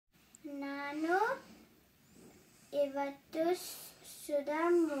ಇವತ್ತು ಸುಧಾ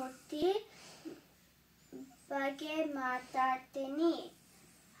ಮೂರ್ತಿ ಬಗ್ಗೆ ಮಾತಾಡ್ತೀನಿ.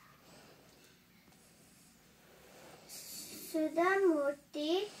 Sudha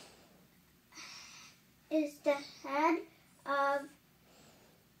Murthy is the head of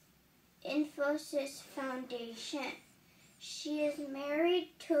Infosys Foundation. She is married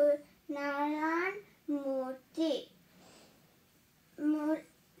to Naran Murthy.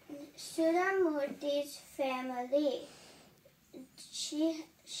 Sudha Murthy's family.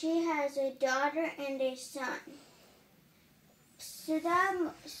 She has a daughter and a son.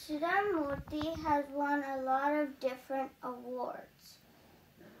 Sudha Murthy has won a lot of different awards.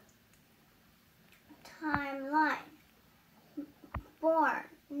 Timeline. Born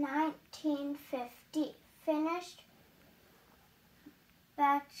 1950. Finished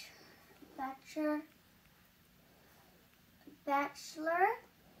Bachelor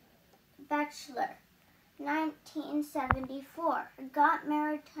 1974. Got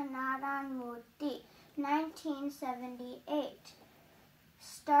married to Naran Murthy 1978.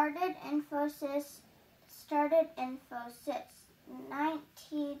 Started Infosys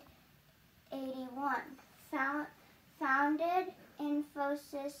 1981. Founded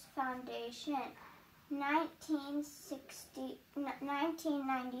Infosys Foundation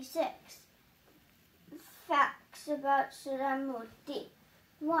 1996. Facts about Sudha Murthy.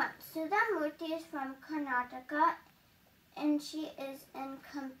 1. Sudha Murthy is from Karnataka and she is a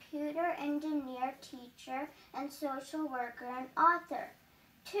computer engineer, teacher, and social worker and author.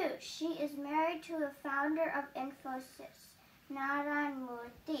 2. She is married to the founder of Infosys, Naran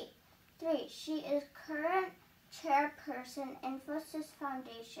Murthy. 3. She is current chairperson Infosys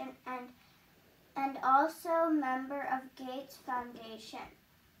Foundation and also member of Gates Foundation.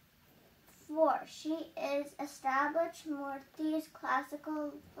 4. She is established Murthy's Classical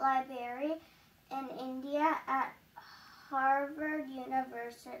Library in India at Harvard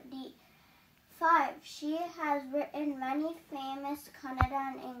University. 5. She has written many famous Kannada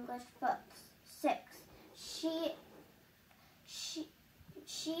and English books. 6.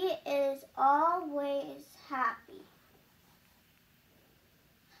 She is always happy.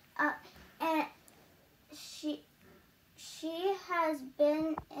 And she has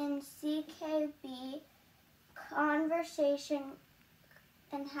been in CKB conversation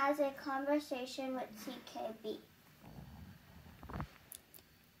and has a conversation with CKB.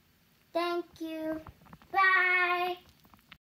 Thank you. Bye.